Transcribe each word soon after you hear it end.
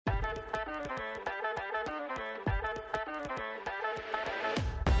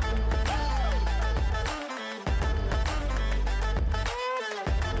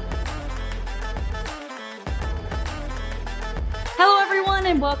Hello, everyone,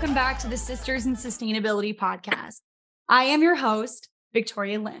 and welcome back to the Sisters in Sustainability podcast. I am your host,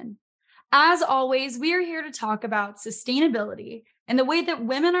 Victoria Lynn. As always, we are here to talk about sustainability and the way that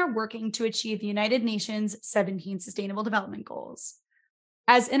women are working to achieve the United Nations 17 Sustainable Development Goals.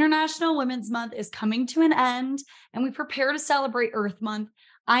 As International Women's Month is coming to an end and we prepare to celebrate Earth Month,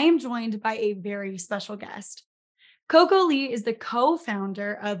 I am joined by a very special guest. Coco Lee is the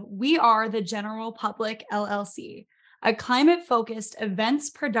co-founder of We Are the General Public, LLC, a climate-focused events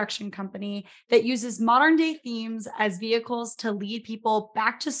production company that uses modern-day themes as vehicles to lead people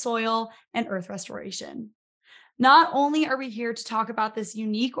back to soil and earth restoration. Not only are we here to talk about this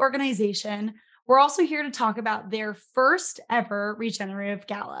unique organization, we're also here to talk about their first ever Regenerative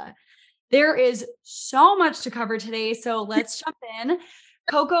Gala. There is so much to cover today, so let's jump in.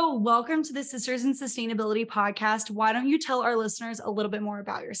 Coco, welcome to the Sisters in Sustainability podcast. Why don't you tell our listeners a little bit more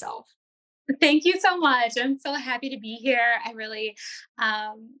about yourself? Thank you so much. I'm so happy to be here. I really,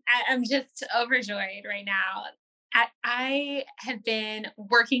 I'm just overjoyed right now. I have been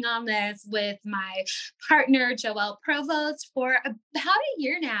working on this with my partner, Joelle Provost, for about a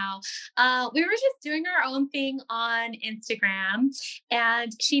year now. We were just doing our own thing on Instagram,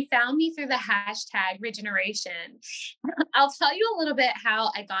 and she found me through the hashtag Regeneration. I'll tell you a little bit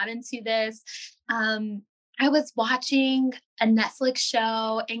how I got into this. I was watching a Netflix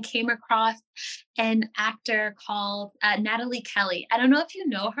show and came across an actor called Natalie Kelly. I don't know if you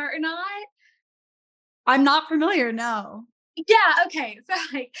know her or not. I'm not familiar, no. Yeah, okay.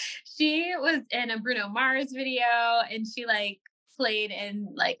 So she was in a Bruno Mars video and she played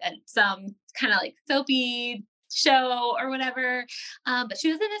in some kind of soapy show or whatever. But she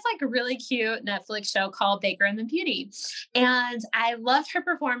was in this really cute Netflix show called Baker and the Beauty. And I loved her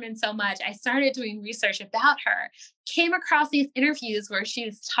performance so much. I started doing research about her, came across these interviews where she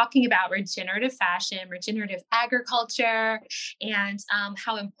was talking about regenerative fashion, regenerative agriculture, and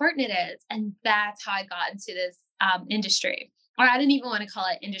how important it is. And that's how I got into this industry. Or I didn't even want to call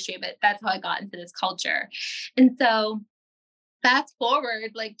it industry, but that's how I got into this culture. And so fast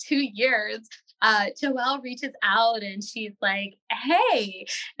forward 2 years, Joelle reaches out and she's like, hey,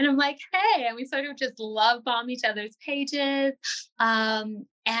 and I'm like, hey, and we sort of just love bomb each other's pages,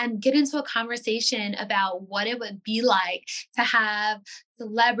 and get into a conversation about what it would be like to have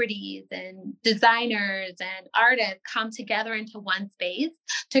celebrities and designers and artists come together into one space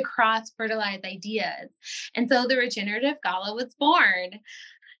to cross fertilize ideas. And so the Regenerative Gala was born.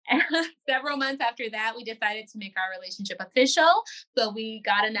 And several months after that, we decided to make our relationship official. So we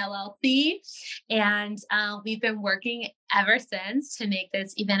got an LLC, and we've been working ever since to make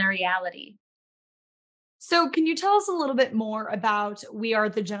this event a reality. So can you tell us a little bit more about We Are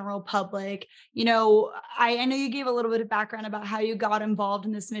the General Public? I know you gave a little bit of background about how you got involved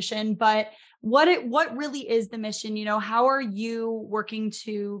in this mission, but what really is the mission? How are you working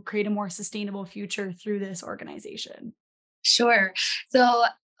to create a more sustainable future through this organization? Sure. So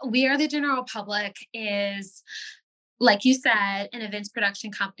We Are the General Public is, like you said, an events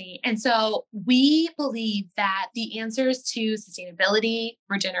production company. And so we believe that the answers to sustainability,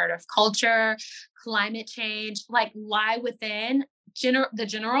 regenerative culture, climate change, lie within the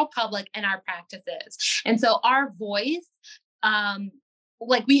general public and our practices. And so our voice,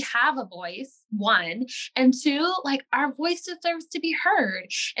 we have a voice, one, and two, our voice deserves to be heard.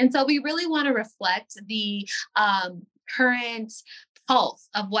 And so we really want to reflect the current pulse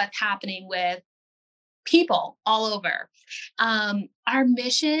of what's happening with people all over. Our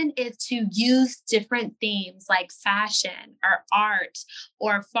mission is to use different themes like fashion or art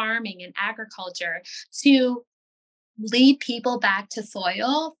or farming and agriculture to lead people back to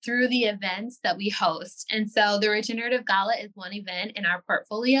soil through the events that we host. And so the Regenerative Gala is one event in our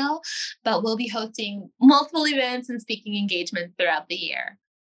portfolio, but we'll be hosting multiple events and speaking engagements throughout the year.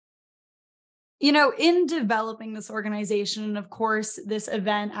 In developing this organization, and of course, this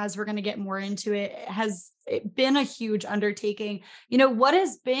event, as we're going to get more into it, has been a huge undertaking. What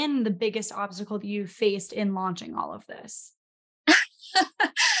has been the biggest obstacle that you faced in launching all of this? So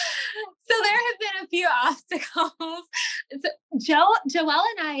there have been a few obstacles. Joelle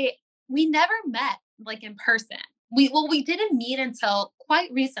and I, we never met in person. We didn't meet until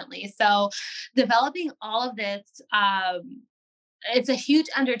quite recently. So developing all of this, it's a huge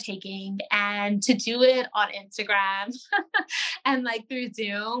undertaking, and to do it on Instagram and through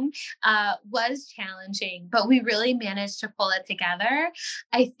Zoom was challenging, but we really managed to pull it together.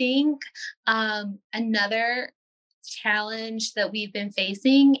 I think another challenge that we've been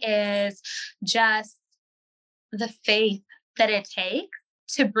facing is just the faith that it takes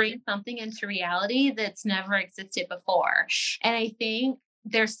to bring something into reality that's never existed before. And I think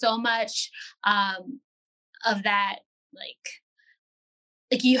there's so much of that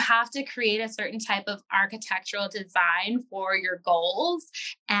like you have to create a certain type of architectural design for your goals.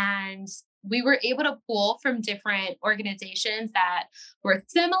 And we were able to pull from different organizations that were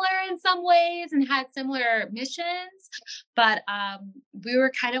similar in some ways and had similar missions, but we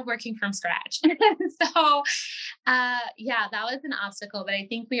were kind of working from scratch. So, yeah, that was an obstacle, but I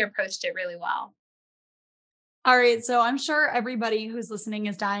think we approached it really well. All right. So I'm sure everybody who's listening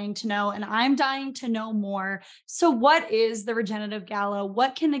is dying to know, and I'm dying to know more. So, what is the Regenerative Gala?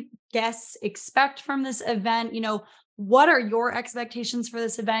 What can the guests expect from this event? What are your expectations for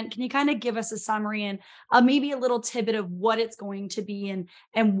this event? Can you kind of give us a summary and maybe a little tidbit of what it's going to be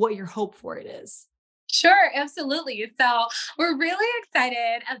and what your hope for it is? Sure, absolutely. So we're really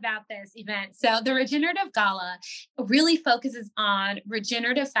excited about this event. So the Regenerative Gala really focuses on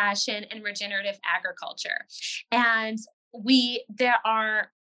regenerative fashion and regenerative agriculture. And there are,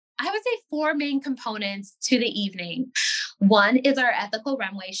 I would say, four main components to the evening. One is our ethical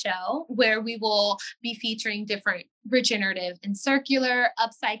runway show, where we will be featuring different regenerative and circular,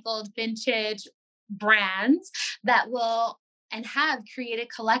 upcycled, vintage brands that will and have created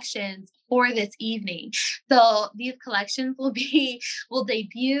collections for this evening. So these collections will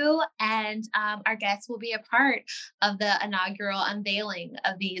debut, and our guests will be a part of the inaugural unveiling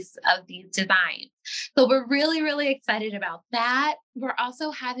of these designs. So we're really really excited about that. We're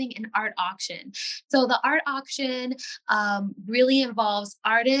also having an art auction. So the art auction really involves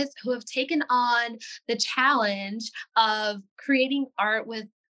artists who have taken on the challenge of creating art with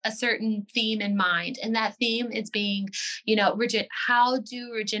a certain theme in mind, and that theme is being, how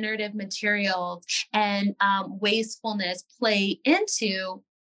do regenerative materials and wastefulness play into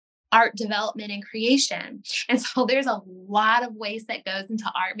art development and creation. And so there's a lot of waste that goes into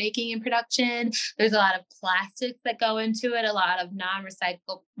art making and production. There's a lot of plastics that go into it, a lot of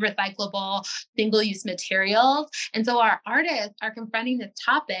recyclable single-use materials. And so our artists are confronting this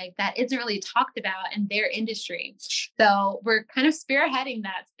topic that isn't really talked about in their industry. So we're kind of spearheading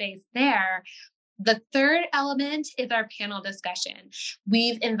that space there. The third element is our panel discussion.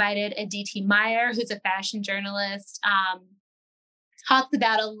 We've invited Aditi Meyer, who's a fashion journalist, talks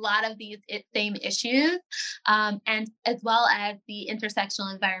about a lot of these same issues, and as well as the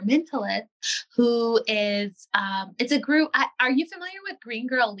intersectional environmentalist, who is, it's a group. Are you familiar with Green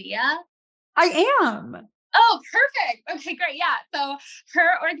Girl Leah? I am. Oh, perfect. Okay, great. Yeah. So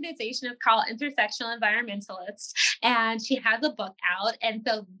her organization is called Intersectional Environmentalist, and she has a book out. And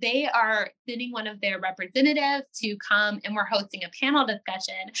so they are sending one of their representatives to come, and we're hosting a panel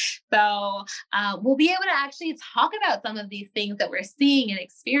discussion. So we'll be able to actually talk about some of these things that we're seeing and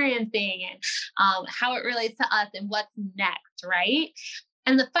experiencing, and how it relates to us and what's next, right?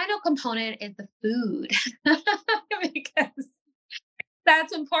 And the final component is the food, because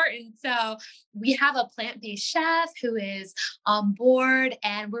that's important. So we have a plant-based chef who is on board,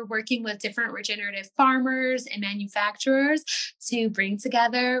 and we're working with different regenerative farmers and manufacturers to bring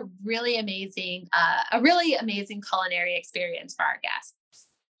together a really amazing culinary experience for our guests.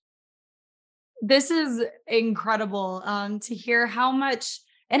 This is incredible to hear how much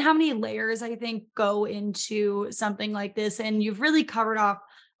and how many layers I think go into something like this. And you've really covered off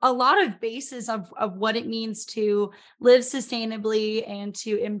a lot of bases of what it means to live sustainably and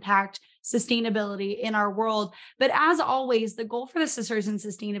to impact sustainability in our world. But as always, the goal for the Sisters in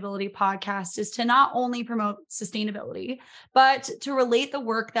Sustainability podcast is to not only promote sustainability, but to relate the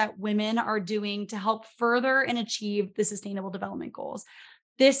work that women are doing to help further and achieve the Sustainable Development Goals.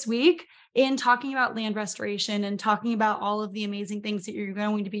 This week, in talking about land restoration and talking about all of the amazing things that you're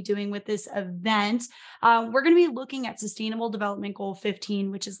going to be doing with this event, we're going to be looking at Sustainable Development Goal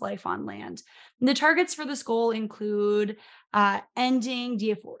 15, which is life on land. And the targets for this goal include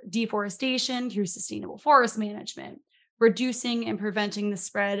ending deforestation through sustainable forest management, reducing and preventing the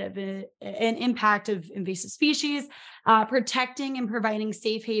spread of an impact of invasive species, protecting and providing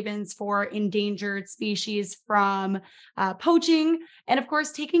safe havens for endangered species from poaching, and of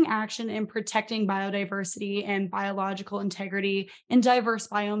course, taking action in protecting biodiversity and biological integrity in diverse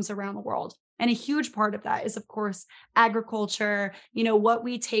biomes around the world. And a huge part of that is, of course, agriculture, what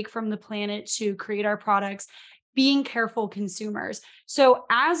we take from the planet to create our products, being careful consumers. So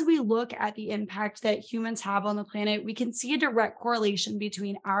as we look at the impact that humans have on the planet, we can see a direct correlation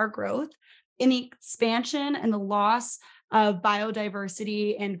between our growth in the expansion and the loss of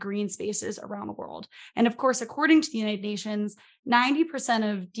biodiversity and green spaces around the world. And of course, according to the United Nations,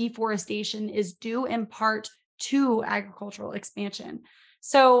 90% of deforestation is due in part to agricultural expansion.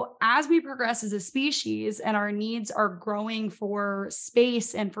 So as we progress as a species and our needs are growing for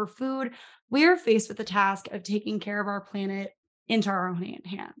space and for food, we are faced with the task of taking care of our planet into our own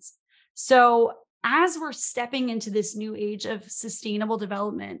hands. So as we're stepping into this new age of sustainable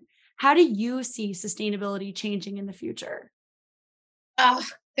development, how do you see sustainability changing in the future? Oh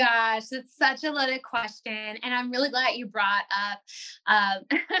gosh, it's such a loaded question, and I'm really glad you brought up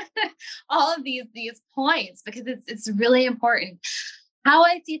all of these points because it's really important. How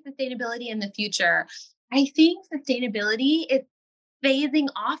I see sustainability in the future, I think sustainability is phasing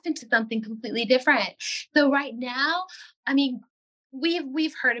off into something completely different. So right now, I mean,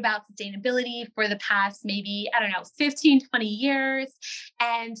 we've heard about sustainability for the past maybe, I don't know, 15, 20 years.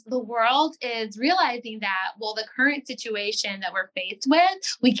 And the world is realizing that, well, the current situation that we're faced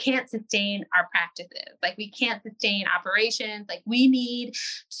with, we can't sustain our practices. Like we can't sustain operations. Like we need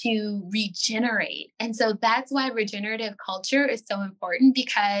to regenerate. And so that's why regenerative culture is so important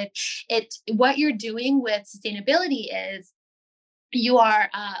because what you're doing with sustainability is you are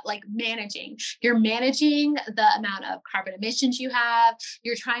you're managing the amount of carbon emissions you have,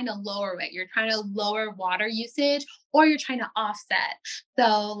 you're trying to lower it, you're trying to lower water usage, or you're trying to offset.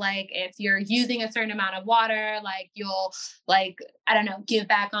 So like if you're using a certain amount of water, like you'll, like, I don't know, give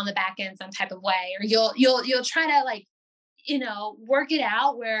back on the back end some type of way, or you'll try to, like, work it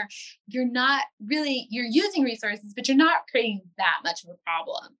out where you're using resources, but you're not creating that much of a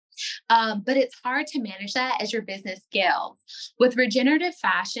problem. But it's hard to manage that as your business scales. With regenerative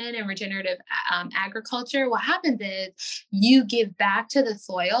fashion and regenerative agriculture, what happens is you give back to the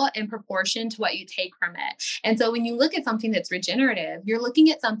soil in proportion to what you take from it. And so when you look at something that's regenerative, you're looking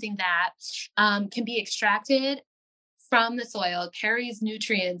at something that can be extracted from the soil, carries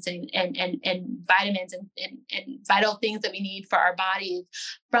nutrients and vitamins and vital things that we need for our bodies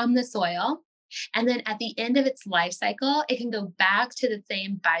from the soil. And then at the end of its life cycle, it can go back to the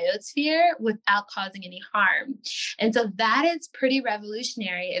same biosphere without causing any harm. And so that is pretty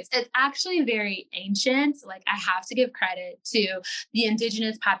revolutionary. It's actually very ancient. Like I have to give credit to the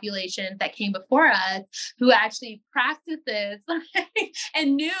indigenous populations that came before us who actually practiced this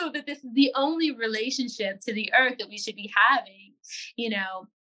and knew that this is the only relationship to the earth that we should be having. You know,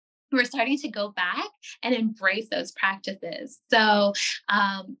 we're starting to go back and embrace those practices. So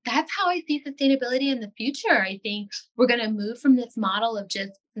that's how I see sustainability in the future. I think we're going to move from this model of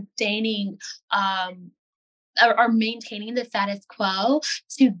just sustaining or maintaining the status quo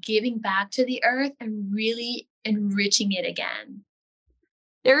to giving back to the earth and really enriching it again.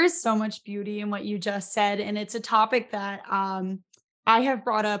 There is so much beauty in what you just said, and it's a topic that I have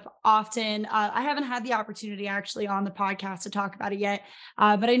brought up often. I haven't had the opportunity actually on the podcast to talk about it yet,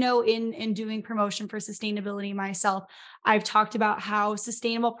 but I know in doing promotion for sustainability myself, I've talked about how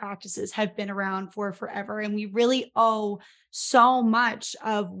sustainable practices have been around for forever, and we really owe so much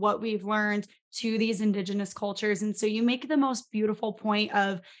of what we've learned to these indigenous cultures. And so you make the most beautiful point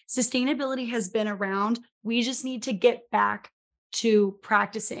of sustainability has been around. We just need to get back to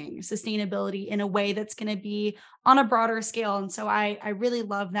practicing sustainability in a way that's going to be on a broader scale. And so I really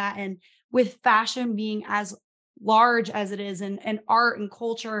love that. And with fashion being as large as it is and art and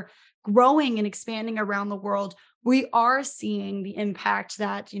culture growing and expanding around the world, we are seeing the impact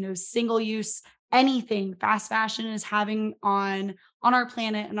that, single use anything fast fashion is having on our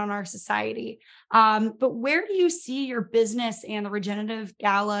planet and on our society. But where do you see your business and the Regenerative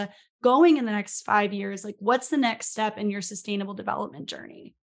Gala going in the next 5 years? Like, what's the next step in your sustainable development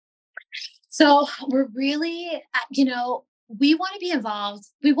journey? So we're really, we want to be involved.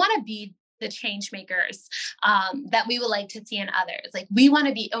 We want to be the change makers that we would like to see in others. Like we want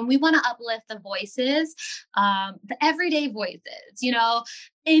to be, and we want to uplift the voices, the everyday voices,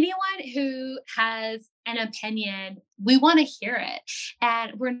 anyone who has an opinion, we want to hear it.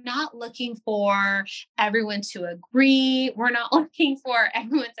 And we're not looking for everyone to agree. We're not looking for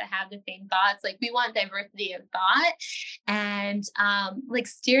everyone to have the same thoughts. Like we want diversity of thought and like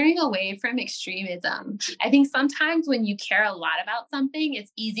steering away from extremism. I think sometimes when you care a lot about something,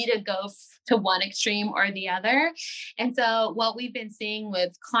 it's easy to go to one extreme or the other. And so what we've been seeing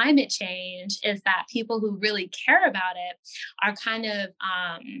with climate change is that people who really care about it are kind of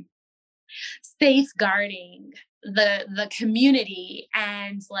safeguarding the community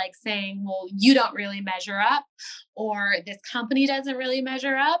and like saying, well, you don't really measure up, or this company doesn't really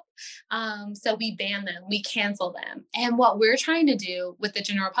measure up, so we ban them, we cancel them. And what we're trying to do with the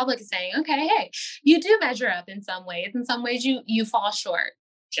general public is saying, okay, hey, you do measure up in some ways you fall short,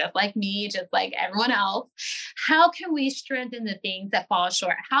 just like me, just like everyone else. How can we strengthen the things that fall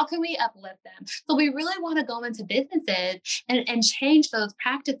short? How can we uplift them? So we really want to go into businesses and change those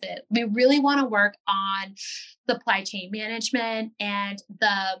practices. We really want to work on supply chain management and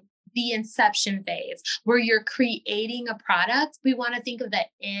the the inception phase where you're creating a product. We want to think of the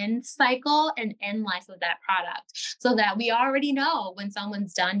end cycle and end life of that product so that we already know when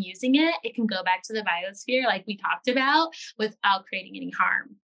someone's done using it, it can go back to the biosphere, like we talked about, without creating any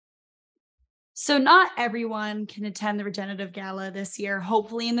harm. So not everyone can attend the Regenerative Gala this year.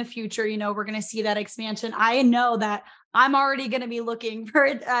 Hopefully in the future, we're going to see that expansion. I know that I'm already going to be looking for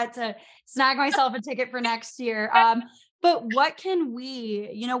it to snag myself a ticket for next year. But what can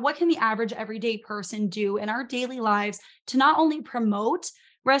what can the average everyday person do in our daily lives to not only promote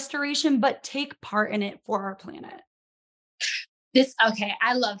restoration, but take part in it for our planet? Okay,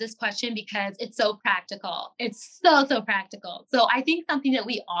 I love this question because it's so practical. It's so practical. So I think something that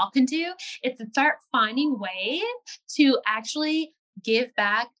we all can do is to start finding ways to actually give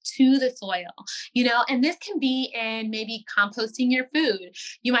back to the soil, and this can be in maybe composting your food.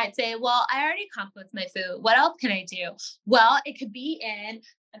 You might say, well, I already compost my food. What else can I do? Well, it could be in,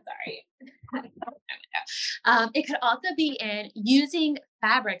 I'm sorry. It could also be in using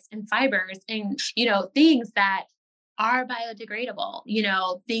fabrics and fibers and, things that are biodegradable,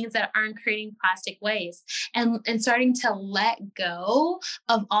 things that aren't creating plastic waste and starting to let go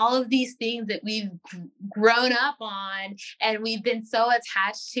of all of these things that we've grown up on and we've been so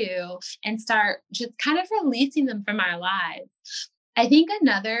attached to and start just kind of releasing them from our lives. I think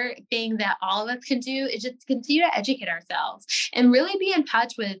another thing that all of us can do is just continue to educate ourselves and really be in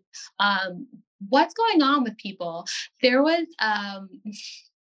touch with what's going on with people. There was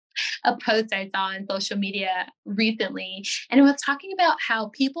a post I saw on social media recently, and it was talking about how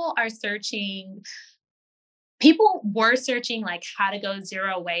people were searching like how to go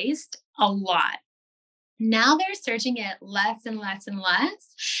zero waste a lot. Now they're searching it less and less and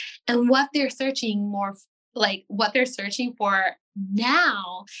less. And what they're searching for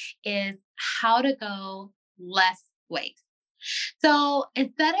now is how to go less waste. So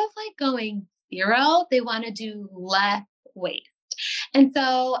instead of like going zero, they want to do less waste. And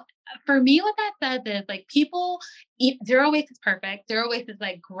so for me, what that says is like people eat zero waste is perfect. Zero waste is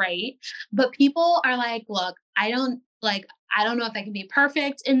like great. But people are like, look, I don't know if I can be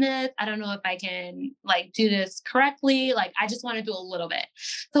perfect in this. I don't know if I can like do this correctly. Like, I just want to do a little bit.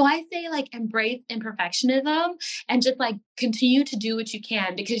 So I say like embrace imperfectionism and just like continue to do what you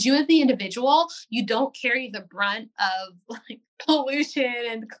can because you as the individual, you don't carry the brunt of like pollution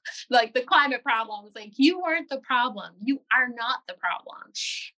and like the climate problems. Like you weren't the problem. You are not the problem.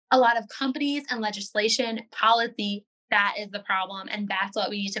 A lot of companies and legislation, policy, that is the problem. And that's what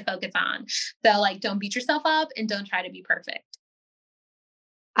we need to focus on. So, like, don't beat yourself up and don't try to be perfect.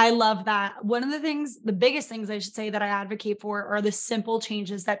 I love that. One of the biggest things I should say that I advocate for are the simple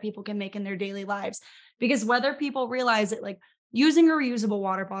changes that people can make in their daily lives. Because whether people realize it, like using a reusable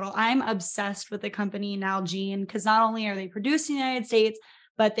water bottle, I'm obsessed with the company Nalgene because not only are they produced in the United States,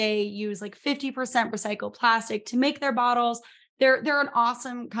 but they use like 50% recycled plastic to make their bottles. They're an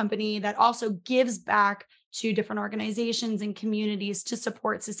awesome company that also gives back to different organizations and communities to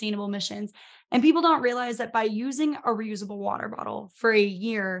support sustainable missions. And people don't realize that by using a reusable water bottle for a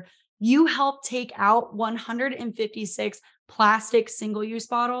year, you help take out 156 plastic single use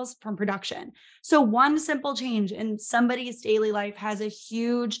bottles from production. So, one simple change in somebody's daily life has a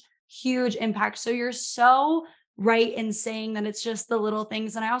huge, huge impact. So, you're so right in saying that it's just the little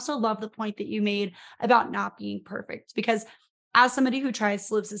things. And I also love the point that you made about not being perfect because as somebody who tries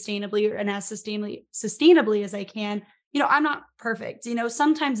to live sustainably and as sustainably as I can, I'm not perfect.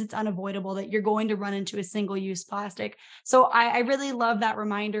 Sometimes it's unavoidable that you're going to run into a single use plastic. So I really love that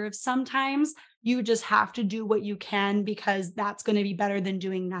reminder of sometimes you just have to do what you can because that's going to be better than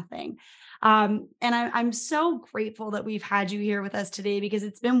doing nothing. And I'm so grateful that we've had you here with us today because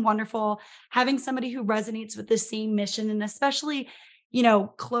it's been wonderful having somebody who resonates with the same mission and especially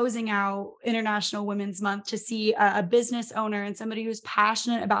closing out International Women's Month to see a business owner and somebody who's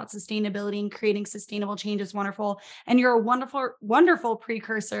passionate about sustainability and creating sustainable change is wonderful. And you're a wonderful, wonderful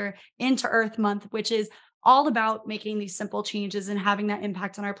precursor into Earth Month, which is all about making these simple changes and having that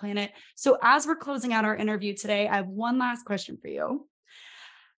impact on our planet. So as we're closing out our interview today, I have one last question for you.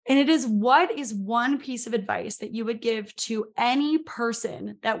 And it is, what is one piece of advice that you would give to any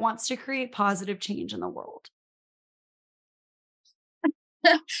person that wants to create positive change in the world?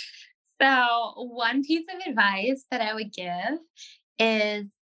 So, one piece of advice that I would give is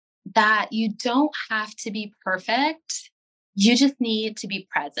that you don't have to be perfect. You just need to be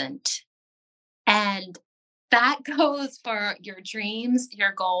present. And that goes for your dreams,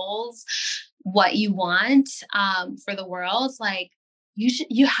 your goals, what you want for the world. Like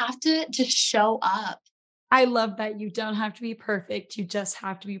you have to just show up. I love that you don't have to be perfect. You just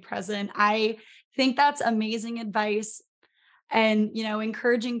have to be present. I think that's amazing advice. and,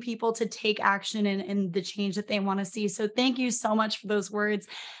 encouraging people to take action in the change that they want to see. So thank you so much for those words.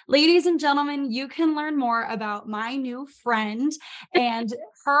 Ladies and gentlemen, you can learn more about my new friend and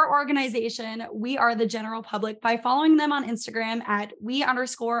her organization, We Are the General Public, by following them on Instagram at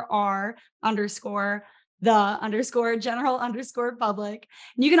we_are_the_general_public.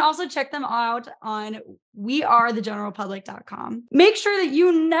 And you can also check them out on wearethegeneralpublic.com. Make sure that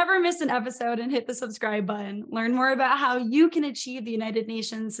you never miss an episode and hit the subscribe button. Learn more about how you can achieve the United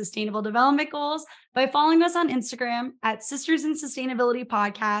Nations Sustainable Development Goals by following us on Instagram at Sisters in Sustainability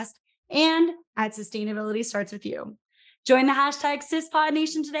Podcast and at Sustainability Starts With You. Join the hashtag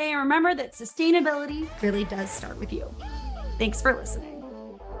SisPodNation today, and remember that sustainability really does start with you. Thanks for listening.